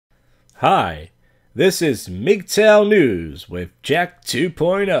Hi, this is MGTOW News with Jack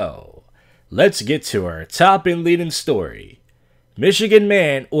 2.0. Let's get to our top and leading story. Michigan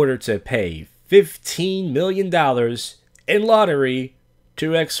man ordered to pay $15 million in lottery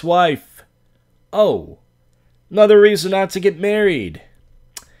to ex-wife. Oh, another reason not to get married.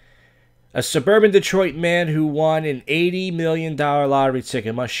 A suburban Detroit man who won an $80 million lottery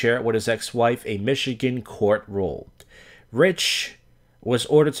ticket must share it with his ex-wife, a Michigan court ruled. Rich was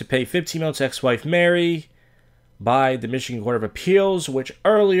ordered to pay $15 million to ex-wife Mary by the Michigan Court of Appeals, which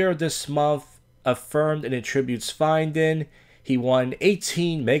earlier this month affirmed and attributes finding. He won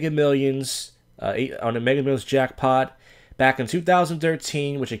 18 Mega Millions on a Mega Millions jackpot back in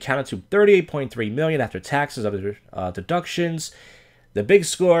 2013, which accounted to $38.3 million after taxes and other deductions. The big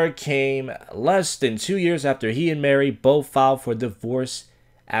score came less than 2 years after he and Mary both filed for divorce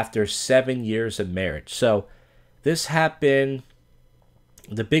after 7 years of marriage. So this happened.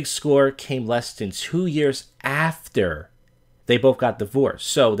 The big score came less than 2 years after they both got divorced.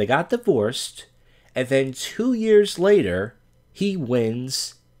 So they got divorced, and then 2 years later, he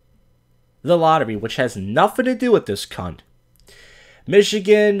wins the lottery, which has nothing to do with this cunt.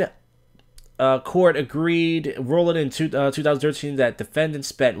 Michigan court agreed, ruling in 2013 that defendant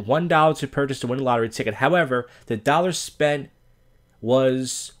spent $1 to purchase the winning lottery ticket. However, the dollar spent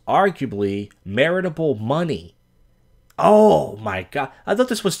was arguably marital money. Oh my God. I thought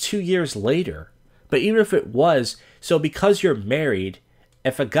this was 2 years later. But even if it was, so because you're married,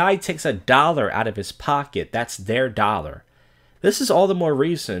 if a guy takes $1 out of his pocket, that's their dollar. This is all the more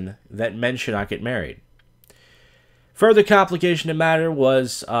reason that men should not get married. Further complication of the matter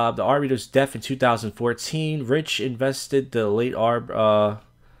was the arbitrator's death in 2014. Rich invested the late I'm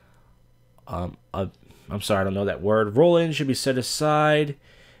sorry, I don't know that word. Ruling should be set aside.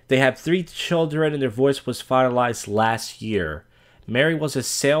 They had 3 children and their divorce was finalized last year. Mary was a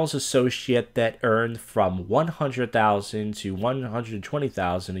sales associate that earned from $100,000 to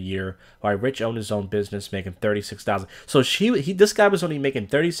 $120,000 a year, while Rich owned his own business making $36,000. So this guy was only making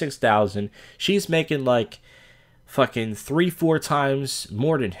 $36,000. She's making like fucking 3-4 times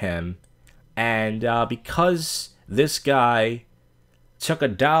more than him. And because this guy took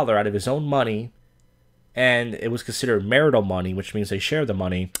 $1 out of his own money, and it was considered marital money, which means they share the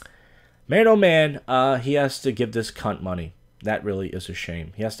money. Marital man, he has to give this cunt money. That really is a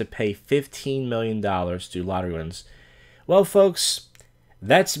shame. He has to pay $15 million to lottery wins. Well, folks,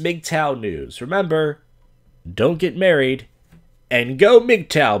 that's MGTOW News. Remember, don't get married, and go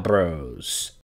MGTOW Bros.